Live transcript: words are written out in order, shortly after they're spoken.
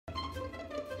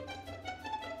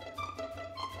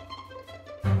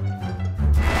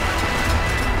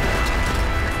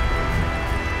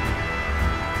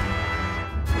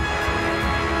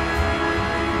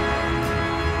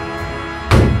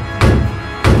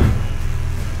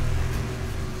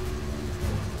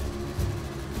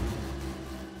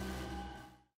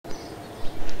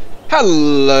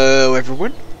Hello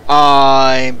everyone,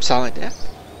 I'm Silent Death,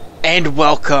 and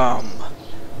welcome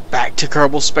back to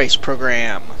Kerbal Space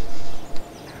Program.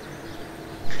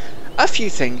 A few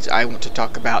things I want to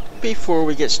talk about before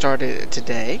we get started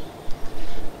today.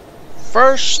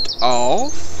 First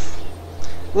off,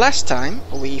 last time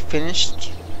we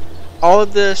finished all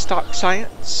of the stock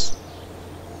science,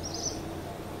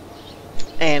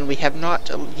 and we have not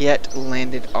yet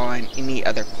landed on any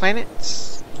other planets.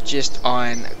 Just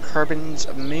on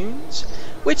Kerbin's moons,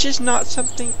 which is not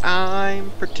something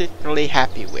I'm particularly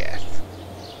happy with.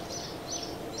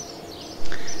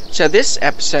 So this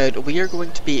episode we are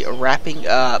going to be wrapping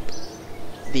up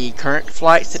the current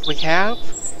flights that we have,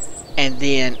 and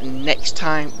then next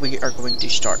time we are going to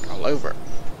start all over.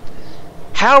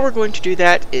 How we're going to do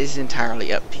that is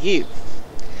entirely up to you.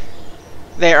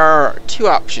 There are two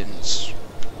options.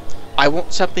 I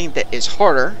want something that is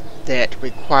harder, that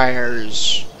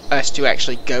requires us to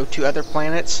actually go to other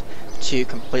planets to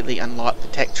completely unlock the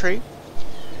tech tree.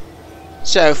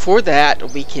 So for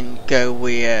that we can go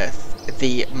with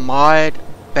the mod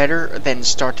Better Than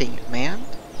Starting Manned,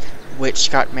 which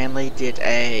Scott Manley did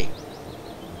a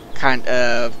kind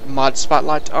of mod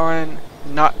spotlight on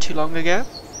not too long ago.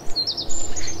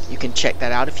 You can check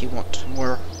that out if you want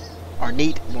more or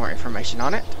need more information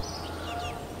on it.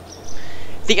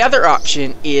 The other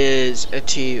option is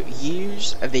to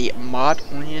use the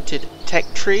mod-oriented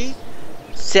tech tree,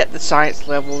 set the science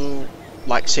level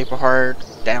like super hard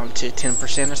down to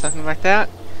 10% or something like that,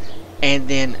 and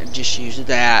then just use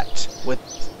that with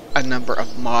a number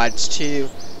of mods to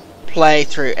play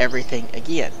through everything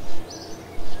again.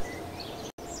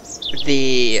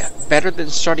 The Better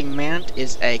Than Starting Manned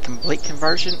is a complete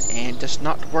conversion and does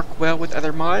not work well with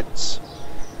other mods,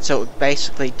 so it would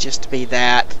basically just be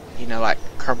that, you know, like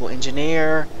Kerbal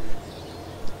Engineer,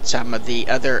 some of the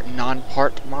other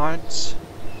non-part mods.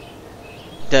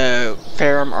 The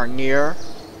Ferrum or Near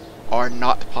are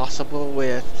not possible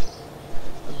with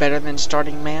Better Than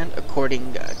Starting Manned,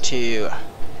 according to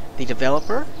the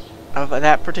developer of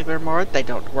that particular mod. They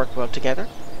don't work well together,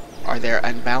 or they're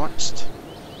unbalanced.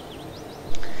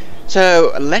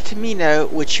 So let me know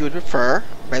which you would prefer,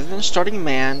 Better Than Starting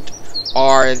Manned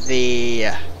or the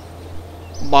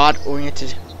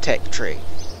mod-oriented tech tree.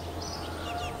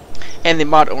 And the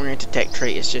mod-oriented tech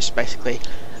tree is just basically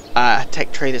a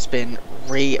tech tree that's been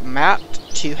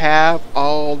remapped to have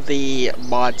all the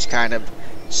mods kind of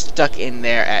stuck in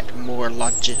there at more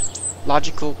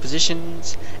logical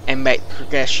positions and make the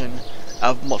progression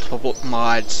of multiple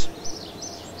mods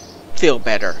feel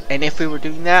better. And if we were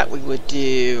doing that, we would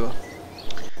do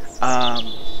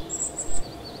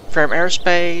Ferrum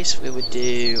Aerospace, we would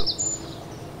do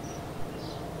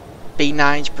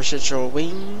B9's procedural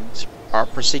wings, or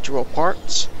procedural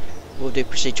parts. We'll do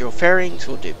procedural fairings,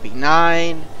 we'll do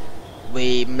B9,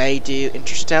 we may do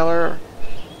Interstellar,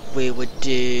 we would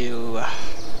do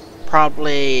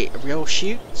probably real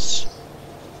shoots,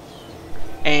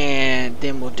 and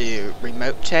then we'll do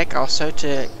remote tech also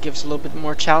to give us a little bit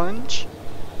more challenge.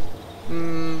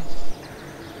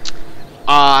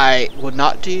 I will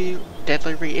not do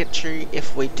deadly re-entry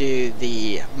if we do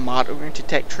the mod-oriented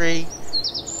tech tree.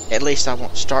 At least I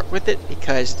won't start with it,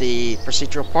 because the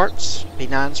procedural parts,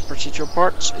 B9's procedural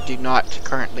parts, do not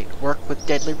currently work with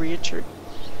deadly re-entry.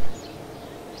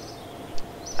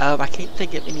 I can't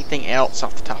think of anything else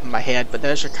off the top of my head, but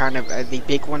those are kind of the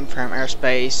big one from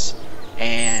Aerospace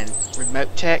and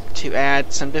Remote Tech to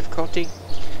add some difficulty,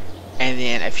 and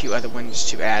then a few other ones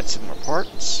to add some more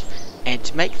parts, and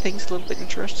to make things a little bit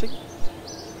interesting.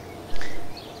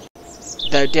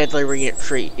 Though deadly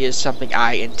re-entry is something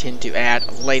I intend to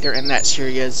add later in that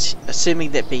series,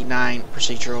 assuming that B9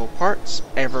 procedural parts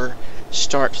ever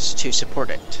starts to support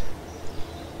it.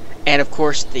 And of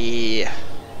course the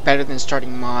Better Than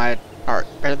Starting mod, or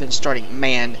Better Than Starting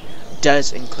Manned,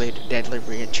 does include deadly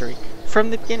re-entry from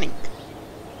the beginning.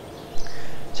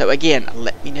 So again,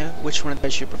 let me know which one of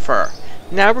those you prefer.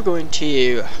 Now we're going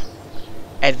to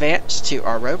advance to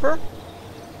our rover.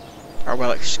 Or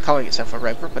well, it's calling itself a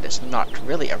rover, but it's not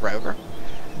really a rover,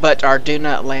 but our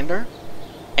Duna lander,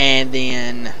 and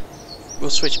then we'll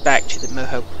switch back to the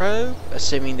Moho probe,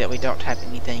 assuming that we don't have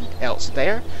anything else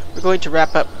there. We're going to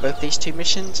wrap up both these two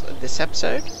missions of this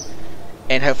episode,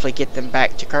 and hopefully get them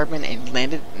back to Kerbin and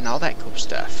landed and all that cool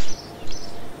stuff.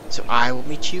 So I will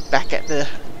meet you back at the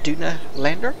Duna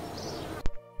lander.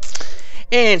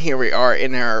 And here we are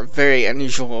in our very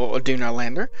unusual Duna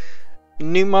lander.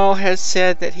 Numal has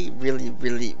said that he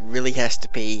really has to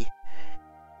pee,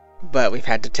 but we've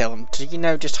had to tell him to, you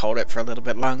know, just hold it for a little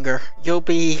bit longer. You'll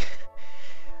be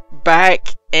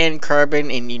back in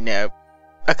Kerbin in, you know,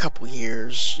 a couple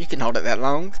years. You can hold it that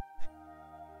long.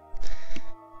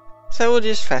 So we'll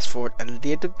just fast forward a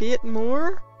little bit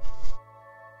more.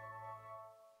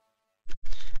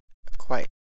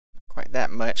 Quite that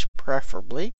much,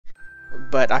 preferably.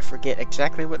 But I forget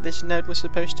exactly what this node was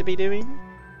supposed to be doing.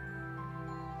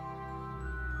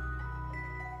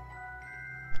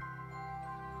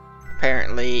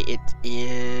 Apparently it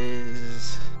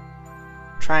is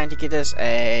trying to get us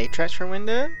a transfer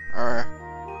window, or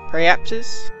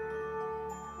periapsis.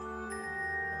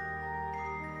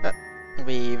 But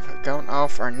we've gone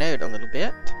off our node a little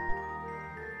bit.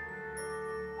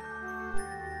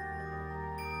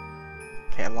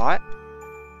 Okay, a lot.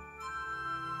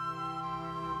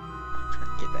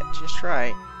 Trying to get that just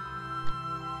right.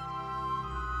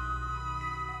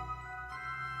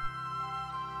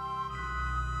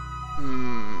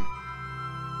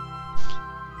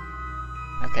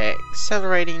 Okay,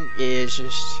 accelerating is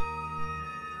just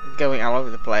going all over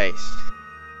the place.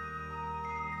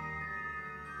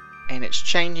 And it's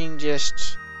changing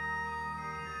just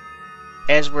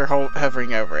as we're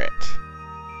hovering over it.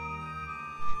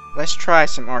 Let's try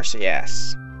some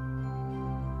RCS.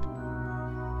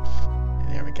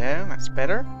 There we go, that's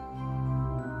better.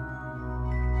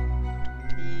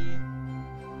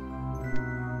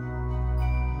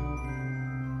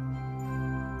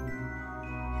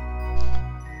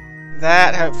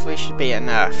 That hopefully should be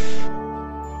enough.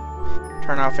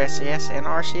 Turn off SES and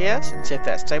RCS and see if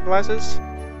that stabilizes.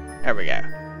 There we go.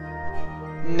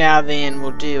 Now then, we'll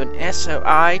do an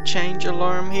SOI change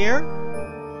alarm here.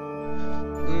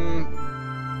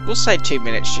 We'll say 2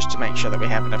 minutes just to make sure that we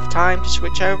have enough time to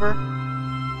switch over.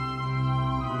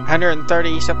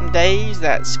 130 something days,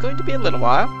 that's going to be a little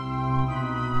while.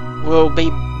 We'll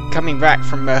be coming back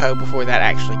from Moho before that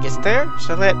actually gets there.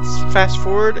 So let's fast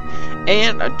forward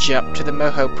and jump to the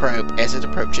Moho probe as it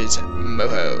approaches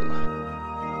Moho.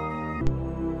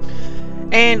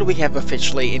 And we have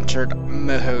officially entered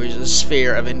Moho's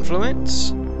sphere of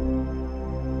influence.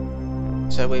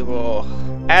 So we will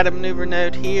add a maneuver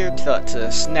node here, tell it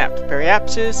to snap to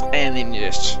periapsis, and then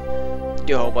just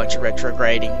do a whole bunch of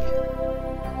retrograding.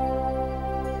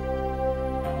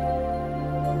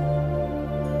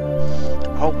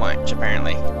 A whole bunch,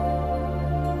 apparently.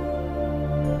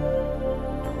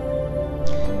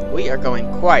 We are going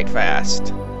quite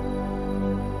fast.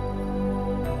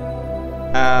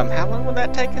 How long will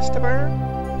that take us to burn?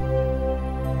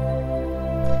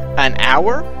 An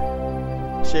hour?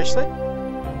 Seriously?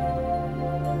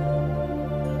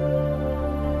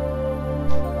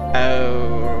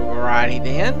 Alrighty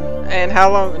then. And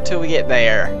how long until we get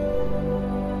there?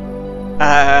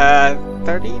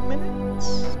 30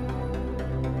 minutes?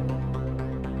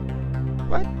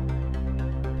 What?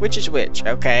 Which is which?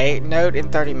 Okay, node in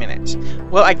 30 minutes.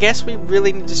 Well, I guess we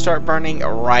really need to start burning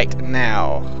right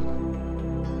now.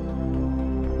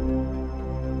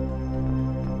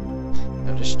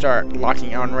 So just start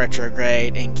locking on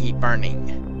retrograde and keep burning.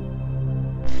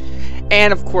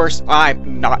 And of course,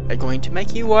 I'm not going to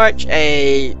make you watch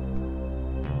a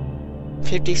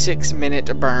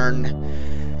 56-minute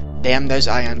burn. Damn those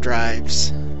ion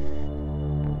drives.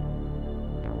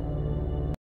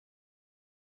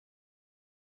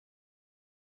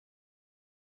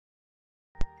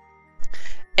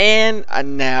 And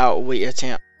now we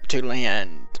attempt to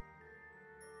land.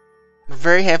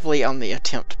 Very heavily on the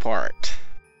attempt part,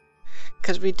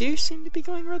 because we do seem to be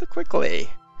going rather quickly.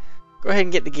 Go ahead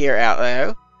and get the gear out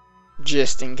though,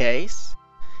 just in case.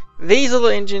 These little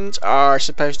engines are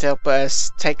supposed to help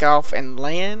us take off and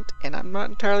land, and I'm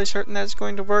not entirely certain that's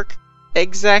going to work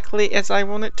exactly as I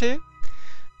want it to,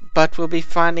 but we'll be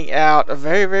finding out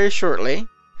very, very shortly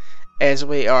as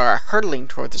we are hurtling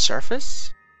toward the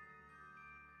surface.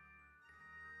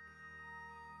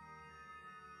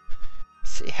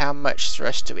 See how much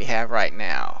thrust do we have right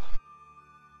now.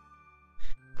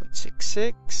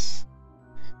 0.66.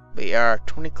 We are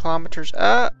 20 kilometers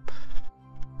up.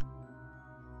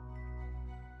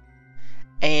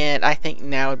 And I think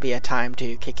now would be a time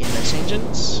to kick in those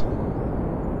engines.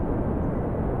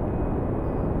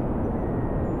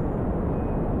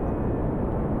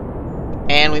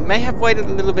 And we may have waited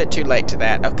a little bit too late to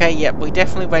that. Okay, yep, we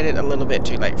definitely waited a little bit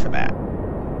too late for that.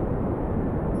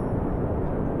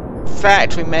 In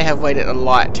fact, we may have waited a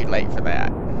lot too late for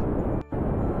that.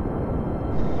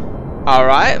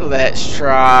 Alright, let's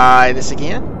try this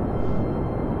again.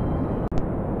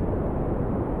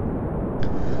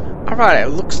 Alright, it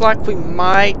looks like we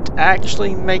might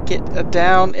actually make it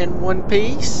down in one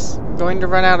piece. I'm going to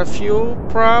run out of fuel,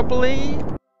 probably.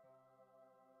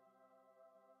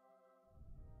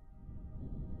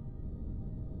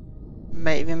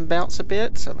 May even bounce a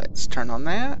bit, so let's turn on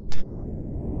that.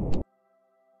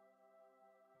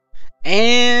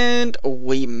 And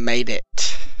we made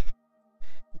it.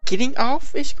 Getting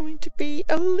off is going to be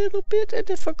a little bit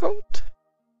difficult.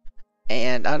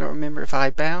 And I don't remember if I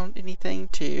bound anything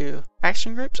to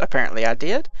action groups. Apparently I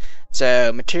did.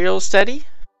 So, materials study.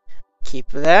 Keep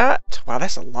that. Wow,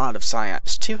 that's a lot of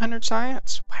science. 200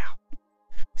 science? Wow.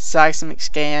 Seismic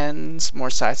scans. More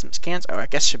seismic scans. Oh, I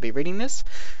guess I should be reading this.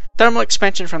 Thermal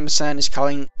expansion from the sun is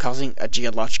causing a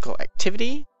geological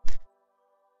activity.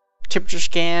 Temperature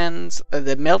scans.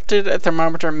 The melted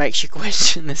thermometer makes you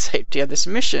question the safety of this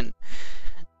mission.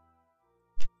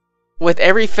 With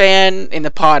every fan in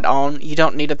the pod on, you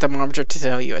don't need a thermometer to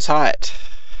tell you it's hot.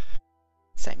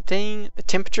 Same thing. The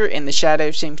temperature in the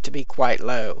shadow seems to be quite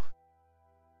low.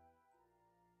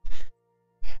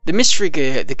 The mystery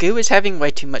goo. The goo is having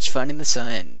way too much fun in the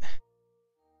sun.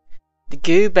 The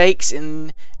goo bakes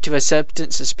into a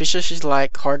substance suspiciously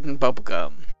like hardened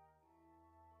bubblegum.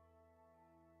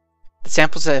 The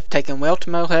samples have taken well to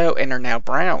Moho and are now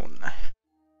brown.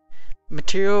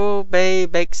 Material bay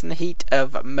bakes in the heat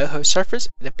of Moho's surface.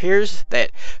 It appears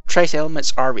that trace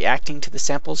elements are reacting to the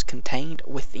samples contained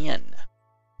within.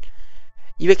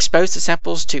 You expose the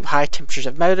samples to high temperatures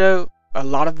of Moho. A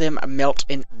lot of them melt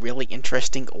in really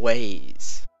interesting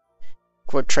ways.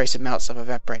 Record trace amounts of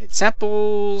evaporated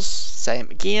samples. Same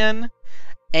again.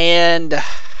 And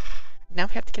now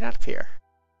we have to get out of here.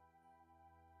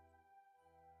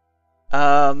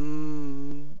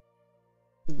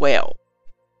 Well,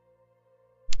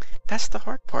 that's the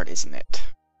hard part, isn't it?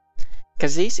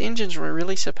 Because these engines were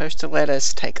really supposed to let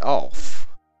us take off.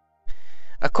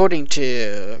 According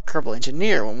to Kerbal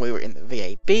Engineer, when we were in the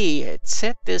VAB, it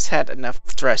said this had enough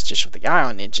thrust just with the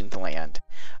ion engine to land,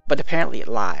 but apparently it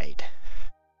lied.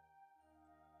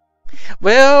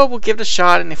 Well, we'll give it a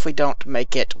shot, and if we don't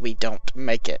make it, we don't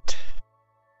make it.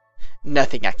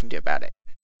 Nothing I can do about it.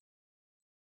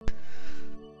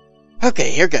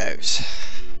 Okay, here goes.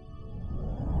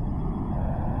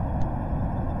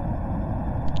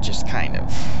 Just kind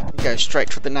of go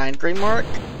straight for the 9-degree mark.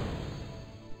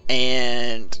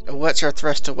 And what's our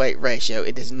thrust to weight ratio?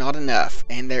 It is not enough,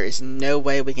 and there is no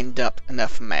way we can dump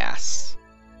enough mass.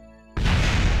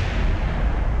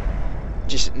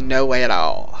 Just no way at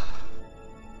all.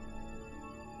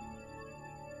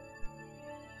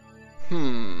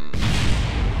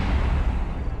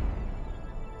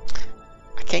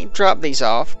 I can't drop these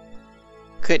off.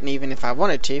 Couldn't even if I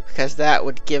wanted to, because that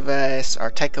would give us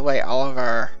or take away all of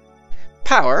our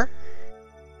power.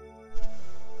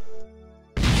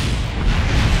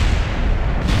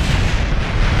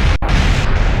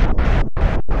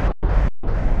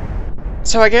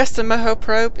 So I guess the Moho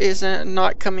probe is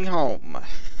not coming home.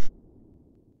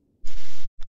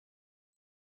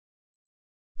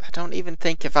 I don't even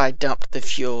think if I dumped the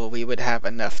fuel we would have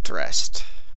enough thrust.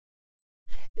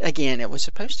 Again, it was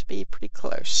supposed to be pretty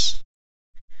close.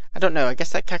 I don't know, I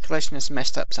guess that calculation is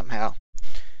messed up somehow.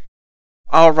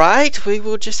 Alright, we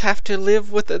will just have to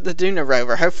live with the Duna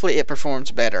rover. Hopefully it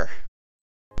performs better.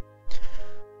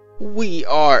 We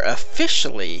are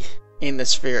officially in the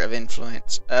sphere of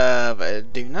influence of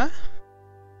Duna.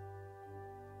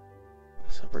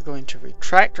 So we're going to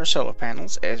retract our solar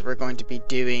panels as we're going to be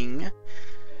doing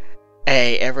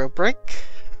a aerobrake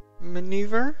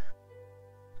maneuver.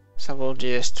 So we'll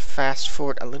just fast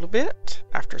forward a little bit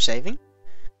after saving.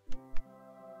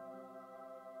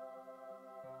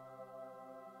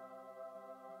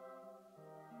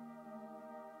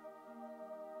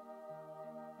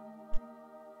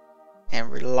 And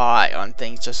rely on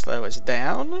things to slow us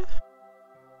down.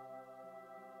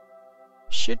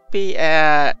 Should be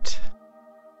at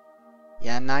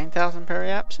 9,000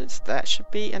 periapsis. That should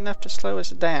be enough to slow us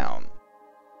down.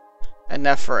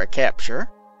 Enough for a capture.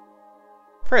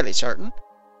 Fairly certain.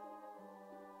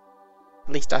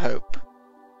 At least I hope.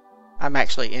 I'm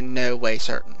actually in no way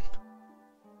certain.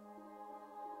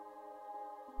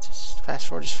 Just fast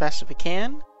forward as fast as we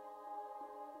can.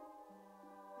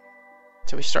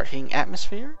 So we start hitting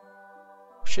atmosphere.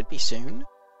 Should be soon.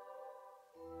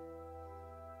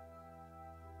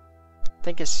 I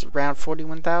think it's around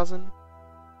 41,000.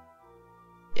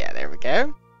 Yeah, there we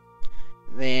go.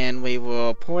 Then we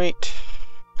will point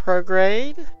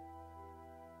prograde.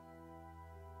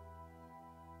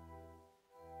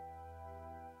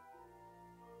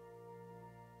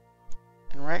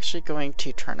 And we're actually going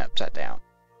to turn upside down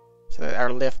so that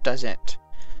our lift doesn't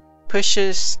push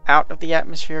us out of the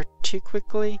atmosphere too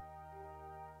quickly.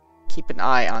 Keep an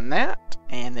eye on that,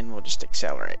 and then we'll just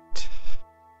accelerate.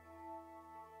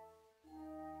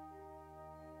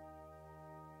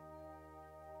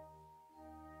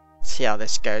 See how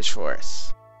this goes for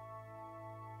us.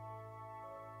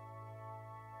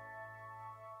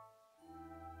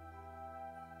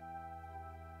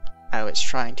 it's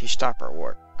trying to stop our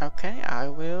warp. Okay, I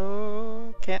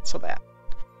will cancel that.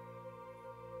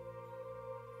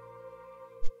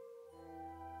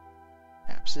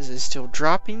 Apsis is still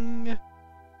dropping.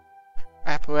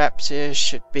 Apoapsis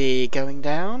should be going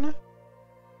down.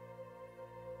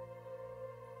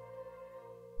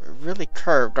 We're really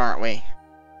curved, aren't we?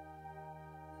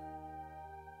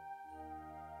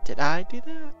 Did I do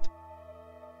that?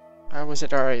 Or was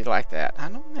it already like that? I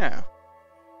don't know.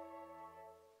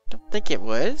 Don't think it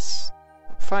was.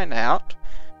 We'll find out.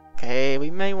 Okay,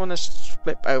 we may want to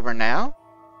flip over now.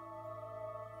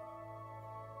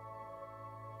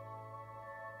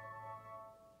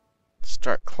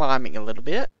 Start climbing a little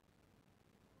bit.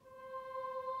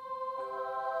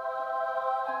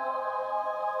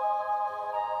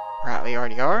 Right, we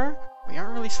already are. We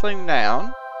aren't really slowing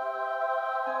down.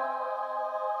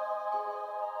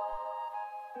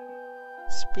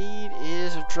 Speed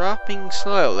is dropping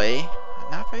slowly,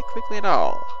 not very quickly at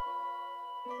all.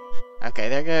 Okay,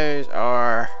 there goes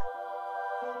our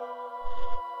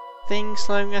thing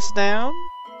slowing us down.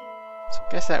 So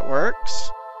I guess that works.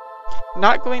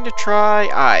 Not going to try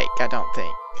Ike, I don't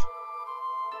think.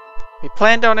 We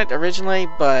planned on it originally,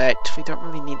 but we don't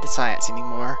really need the science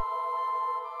anymore.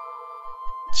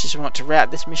 Just want to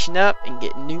wrap this mission up and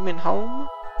get Newman home.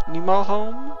 Newmal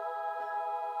home.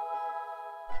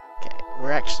 Okay,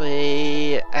 we're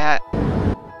actually at...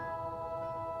 Oh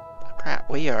crap,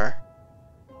 we are.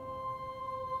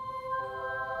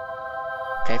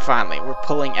 Okay, finally, we're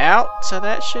pulling out, so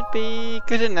that should be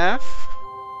good enough.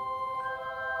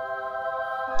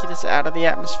 Get us out of the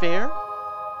atmosphere.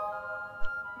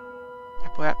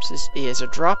 Apoapsis is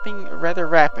dropping rather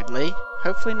rapidly.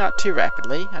 Hopefully not too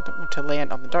rapidly. I don't want to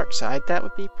land on the dark side. That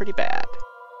would be pretty bad.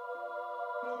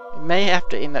 We may have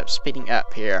to end up speeding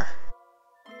up here.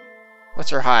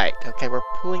 What's our height? Okay, we're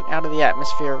pulling out of the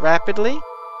atmosphere rapidly.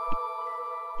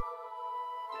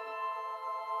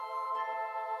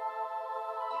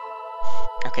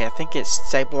 Okay, I think it's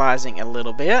stabilizing a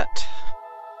little bit.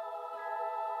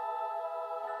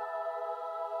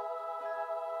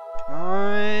 Come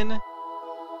on.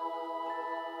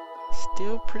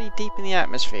 Still pretty deep in the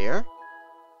atmosphere.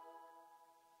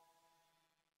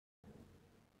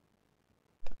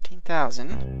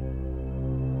 13,000.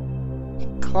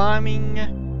 And climbing.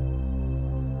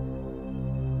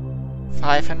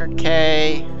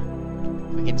 500k.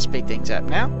 We can speed things up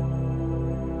now.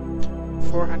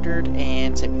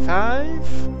 475.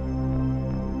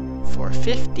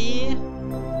 450.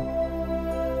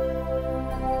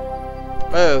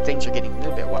 Whoa, things are getting a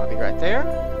little bit wobbly right there.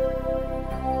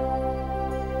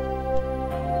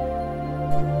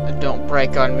 Don't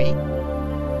break on me.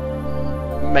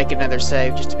 Make another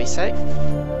save just to be safe.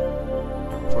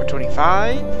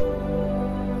 425.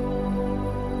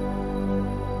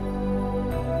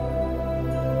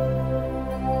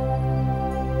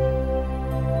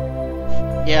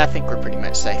 Yeah, I think we're pretty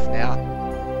much safe now.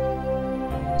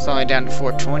 It's only down to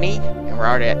 420, and we're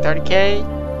already at 30k.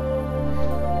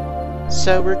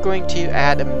 So we're going to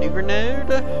add a maneuver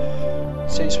node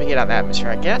as soon as we get out of the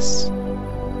atmosphere, I guess.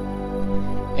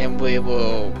 And we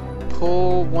will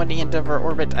pull one end of our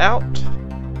orbit out.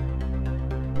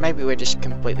 Maybe we just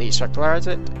completely circularize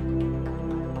it.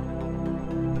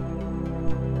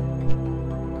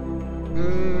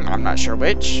 I'm not sure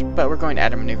which, but we're going to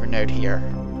add a maneuver node here.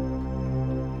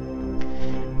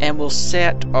 And we'll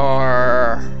set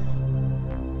our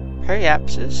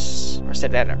periapsis, or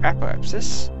set that our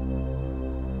apoapsis.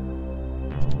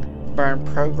 Burn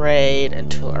prograde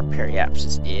until our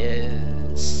periapsis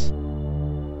is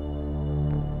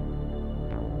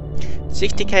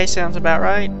 60k sounds about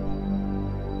right.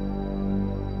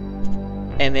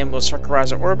 And then we'll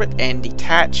circularize our orbit and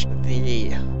detach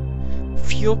the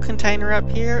fuel container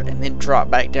up here and then drop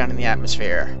back down in the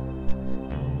atmosphere.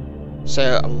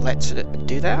 So let's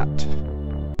do that.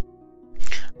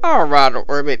 Alright, our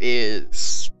orbit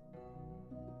is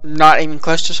not even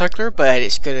close to circular, but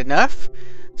it's good enough.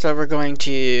 So we're going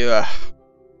to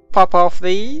pop off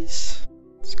these.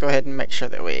 Let's go ahead and make sure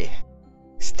that we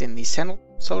extend these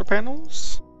solar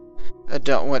panels. I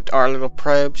don't want our little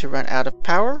probe to run out of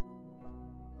power.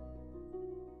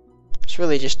 It's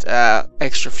really just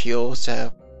extra fuel,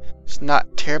 so it's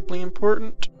not terribly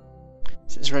important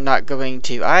since we're not going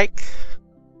to Ike.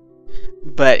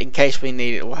 But in case we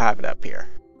need it, we'll have it up here.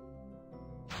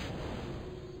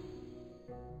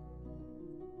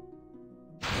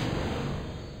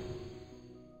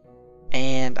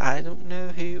 And I don't know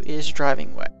who is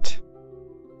driving what.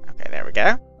 Okay, there we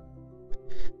go.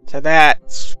 So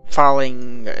that's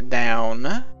falling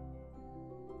down.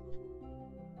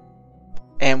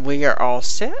 And we are all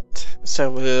set.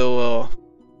 So we'll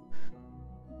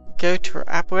go to our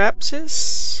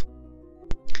apoapsis.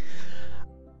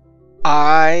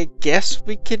 I guess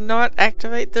we cannot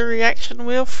activate the reaction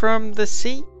wheel from the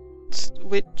seat,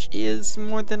 which is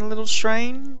more than a little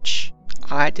strange.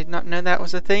 I did not know that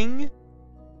was a thing.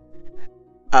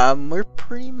 We're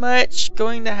pretty much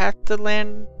going to have to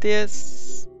land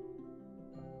this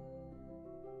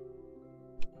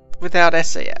without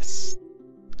SAS.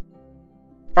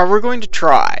 Or we're going to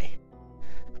try.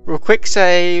 We'll quick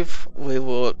save, we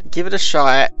will give it a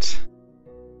shot,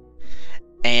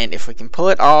 and if we can pull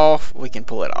it off, we can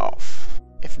pull it off.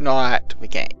 If not, we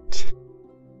can't.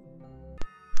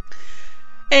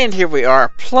 And here we are,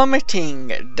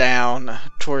 plummeting down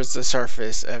towards the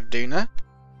surface of Duna.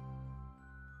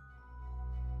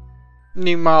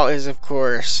 Numal is, of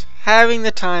course, having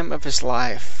the time of his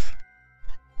life,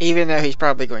 even though he's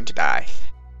probably going to die.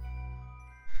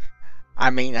 I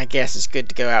mean, I guess it's good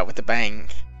to go out with a bang.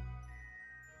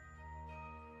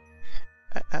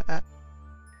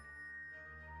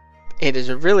 It is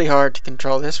really hard to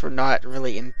control this. We're not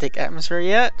really in thick atmosphere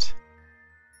yet.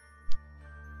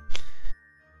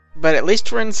 But at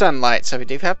least we're in sunlight, so we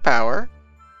do have power.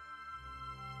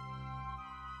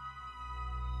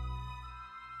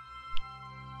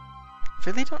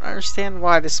 Really don't understand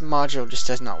why this module just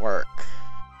does not work.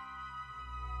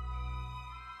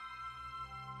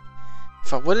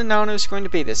 If I would have known it was going to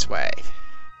be this way,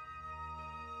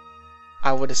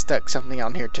 I would have stuck something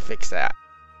on here to fix that.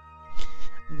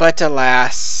 But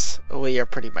alas, we are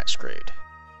pretty much screwed.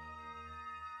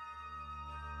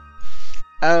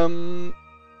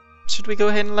 Should we go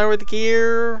ahead and lower the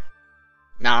gear?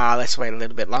 Nah, let's wait a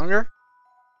little bit longer.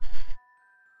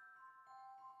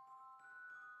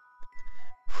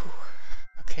 Whew.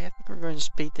 Okay, I think we're going to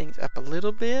speed things up a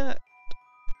little bit.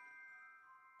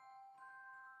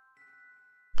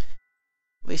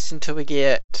 At least until we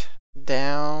get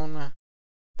down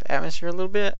the atmosphere a little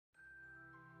bit.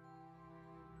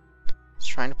 It's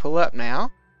trying to pull up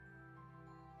now.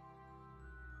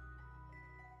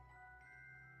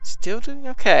 Still doing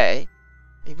okay,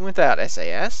 even without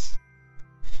SAS.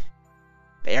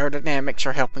 The aerodynamics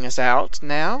are helping us out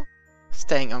now,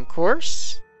 staying on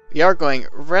course. We are going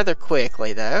rather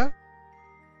quickly though.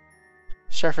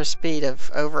 Surface speed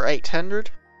of over 800.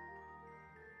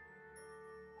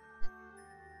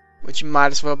 Which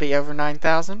might as well be over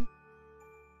 9,000.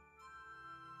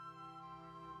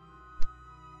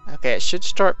 Okay, it should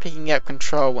start picking up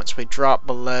control once we drop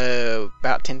below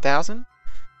about 10,000.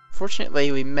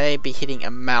 Fortunately, we may be hitting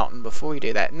a mountain before we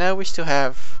do that. No, we still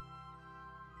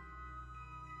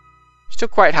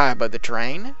quite high above the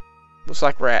terrain. Looks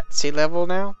like we're at sea level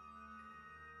now.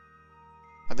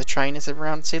 Or the train is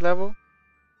around sea level.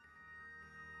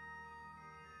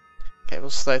 Okay, we'll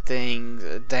slow things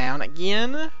down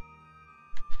again.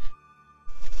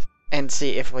 And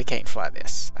see if we can't fly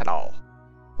this at all.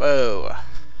 Whoa.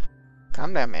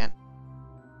 Calm down, man.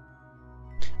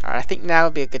 Alright, I think now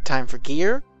would be a good time for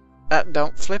gear.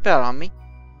 Don't flip out on me.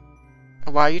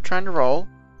 Why are you trying to roll?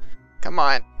 Come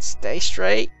on, stay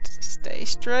straight. Stay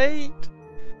straight.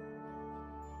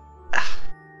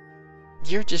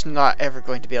 You're just not ever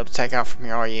going to be able to take off from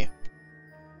here, are you?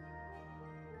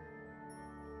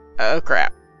 Oh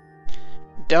crap.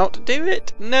 Don't do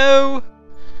it. No.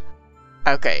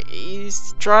 Okay,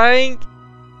 he's trying.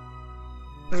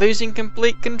 Losing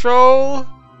complete control.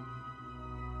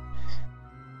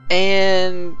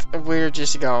 And we're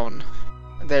just gone.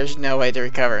 There's no way to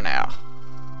recover now.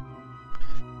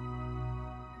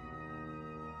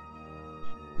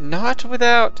 Not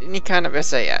without any kind of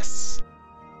SAS.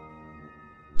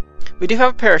 We do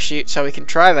have a parachute, so we can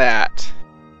try that.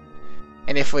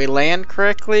 And if we land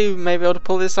correctly, we may be able to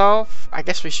pull this off. I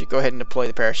guess we should go ahead and deploy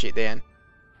the parachute then.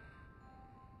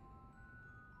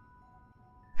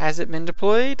 Has it been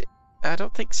deployed? I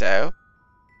don't think so.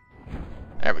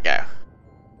 There we go.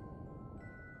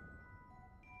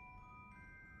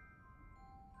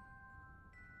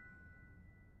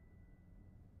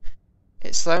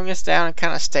 It's slowing us down and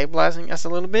kind of stabilizing us a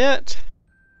little bit.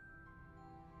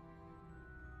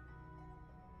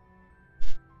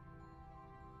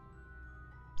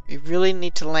 We really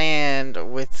need to land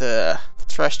with the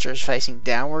thrusters facing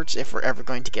downwards if we're ever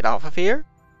going to get off of here.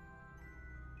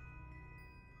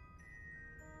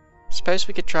 Suppose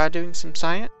we could try doing some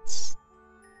science.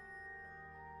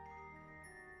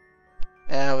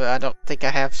 I don't think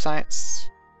I have science.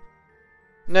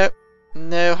 Nope.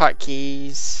 No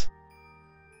hotkeys.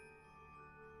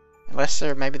 Unless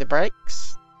there maybe the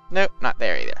brakes? Nope, not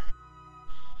there either.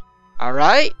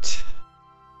 Alright.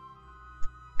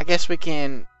 I guess we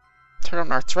can turn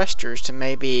on our thrusters to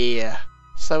maybe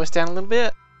slow us down a little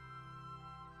bit.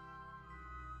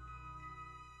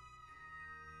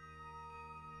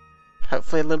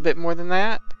 hopefully a little bit more than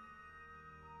that.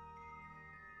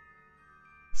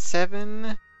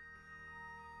 7.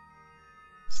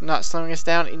 It's not slowing us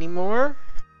down anymore.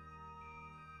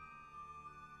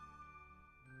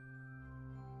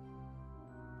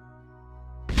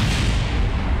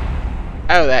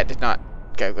 Oh, that did not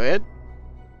go good.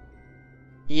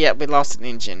 Yep, we lost an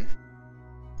engine.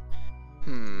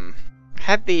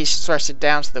 Had these thrusted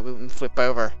down so that we wouldn't flip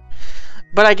over.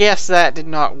 But I guess that did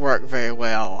not work very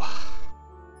well.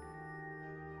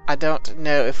 I don't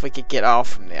know if we could get off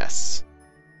from this.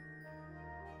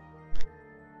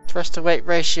 Thrust to weight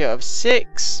ratio of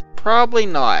 6? Probably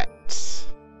not.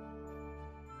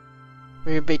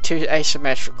 We would be too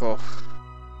asymmetrical.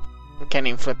 We can't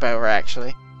even flip over,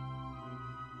 actually.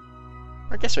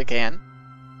 Or I guess we can.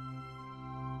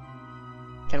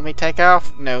 Can we take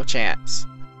off? No chance.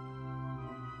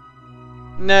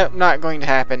 Nope, not going to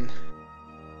happen.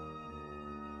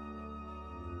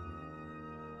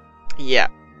 Yeah.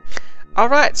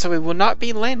 Alright, so we will not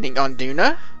be landing on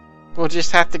Duna. We'll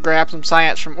just have to grab some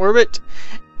science from orbit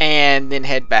and then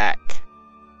head back.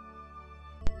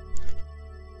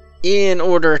 In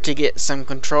order to get some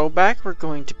control back, we're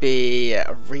going to be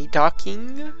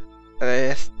redocking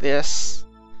this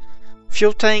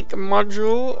fuel tank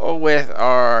module with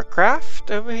our craft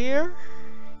over here.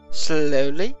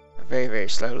 Slowly. Very, very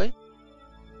slowly.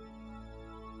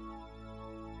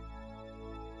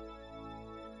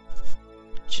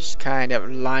 Just kind of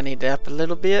line it up a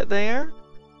little bit there.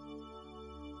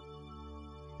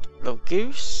 Little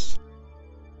goose.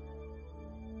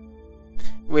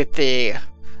 With the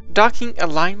docking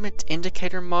alignment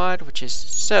indicator mod, which is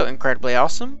so incredibly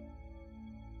awesome.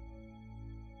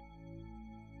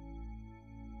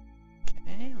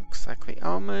 Okay, looks like we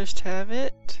almost have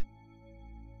it.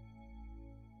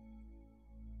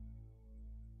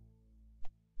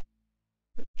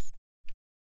 Oops.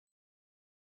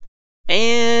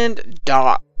 And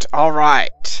docked.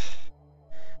 Alright.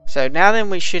 So now then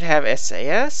we should have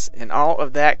SAS and all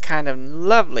of that kind of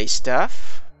lovely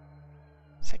stuff.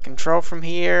 So control from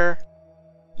here.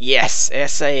 Yes,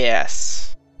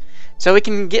 SAS. So we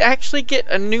can actually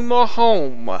get a Numa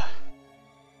home.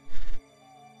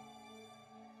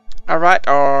 Alright,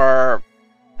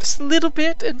 just a little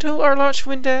bit until our launch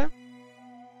window.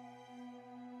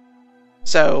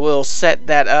 So we'll set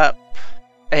that up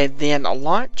and then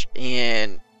launch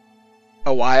in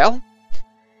a while.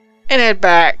 And head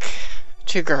back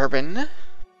to Kerbal.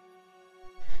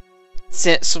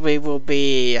 Since we will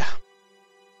be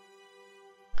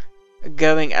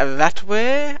going that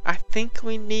way, I think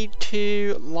we need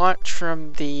to launch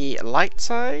from the light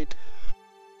side.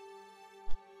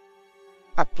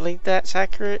 I believe that's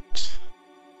accurate.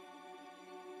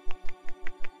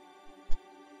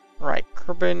 Right,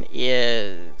 Kerbal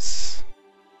is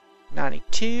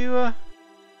 92.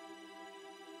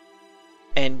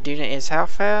 And Duna is how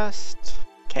fast?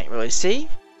 Can't really see.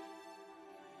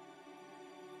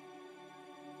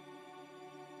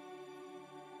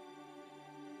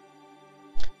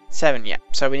 Seven, yeah.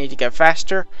 So we need to go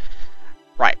faster.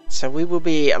 Right, so we will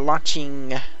be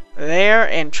launching there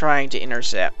and trying to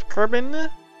intercept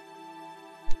Kerbal.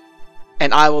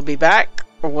 And I will be back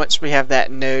once we have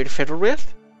that node fiddled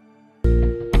with.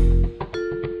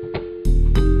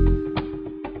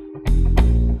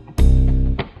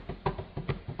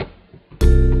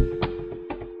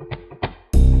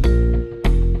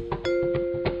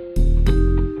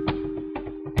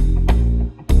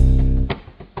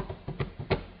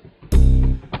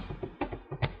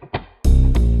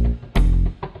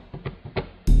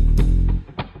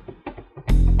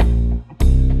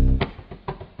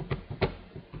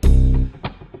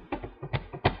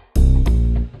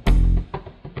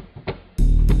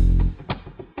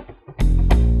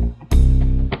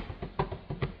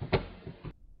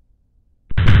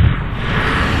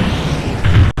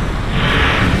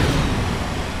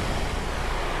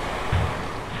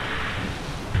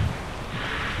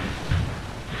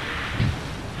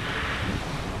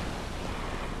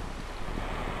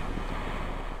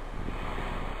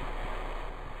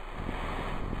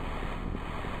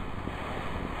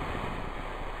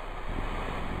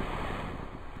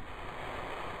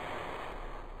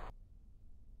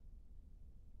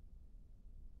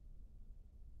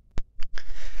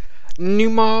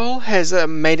 Numal has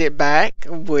made it back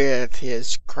with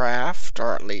his craft,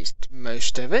 or at least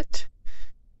most of it.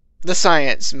 The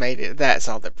science made it. That's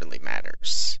all that really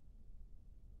matters.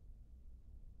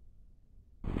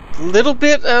 A little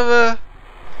bit of a,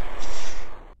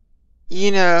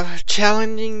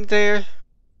 challenging there,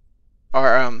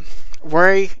 or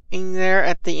worrying there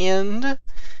at the end.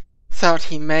 Thought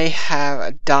he may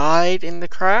have died in the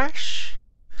crash.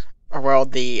 or well,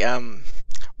 the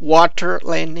water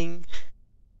landing.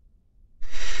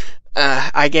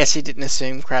 I guess he didn't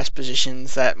assume crash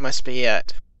positions. That must be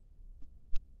it.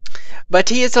 But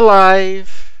he is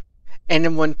alive and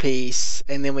in one piece,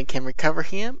 and then we can recover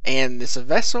him and this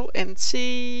vessel and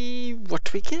see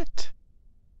what we get.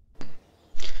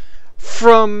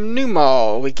 From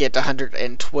Numal, we get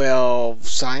 112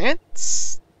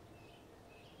 science,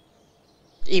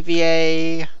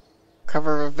 EVA,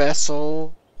 cover of a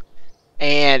vessel,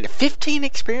 and 15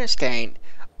 experience gain.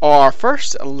 Our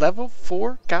first level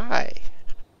 4 guy.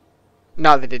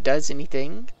 Not that it does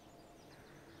anything.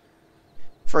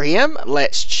 For him,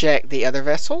 let's check the other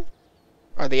vessel,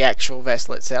 or the actual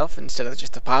vessel itself instead of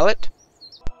just the pilot.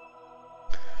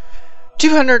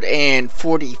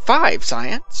 245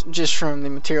 science, just from the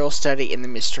material study and the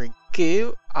mystery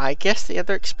goo. I guess the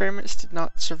other experiments did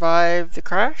not survive the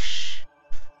crash.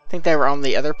 I think they were on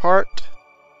the other part.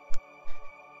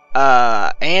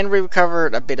 And we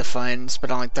recovered a bit of funds,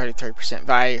 but only 33%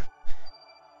 value.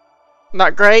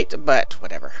 Not great, but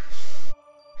whatever.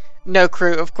 No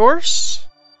crew, of course.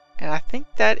 And I think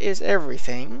that is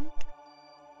everything.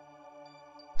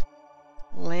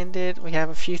 Landed. We have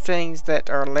a few things that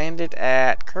are landed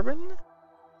at Kerbal.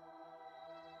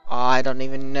 I don't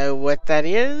even know what that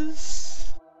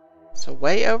is. So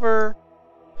way over.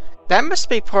 That must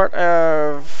be part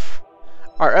of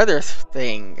our other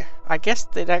thing. I guess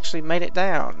they'd actually made it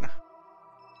down.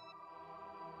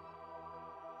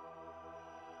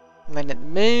 Landed the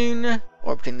moon,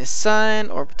 orbiting the sun,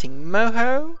 orbiting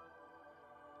Moho.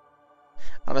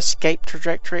 On escape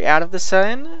trajectory out of the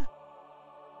sun.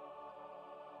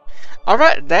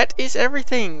 Alright, that is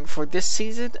everything for this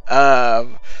season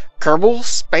of Kerbal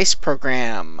Space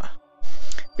Program.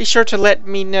 Be sure to let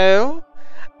me know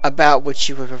about what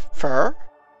you would prefer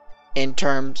in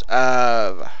terms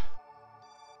of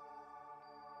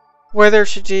whether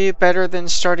to do better than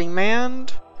starting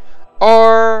manned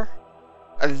or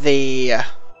the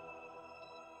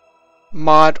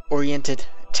mod-oriented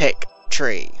tech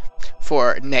tree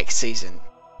for next season.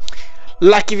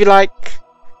 Like if you like,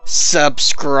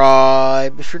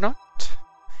 subscribe if you're not,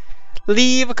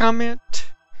 leave a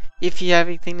comment if you have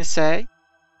anything to say.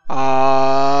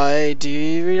 I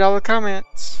do read all the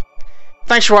comments.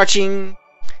 Thanks for watching,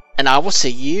 and I will see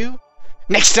you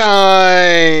next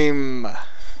time!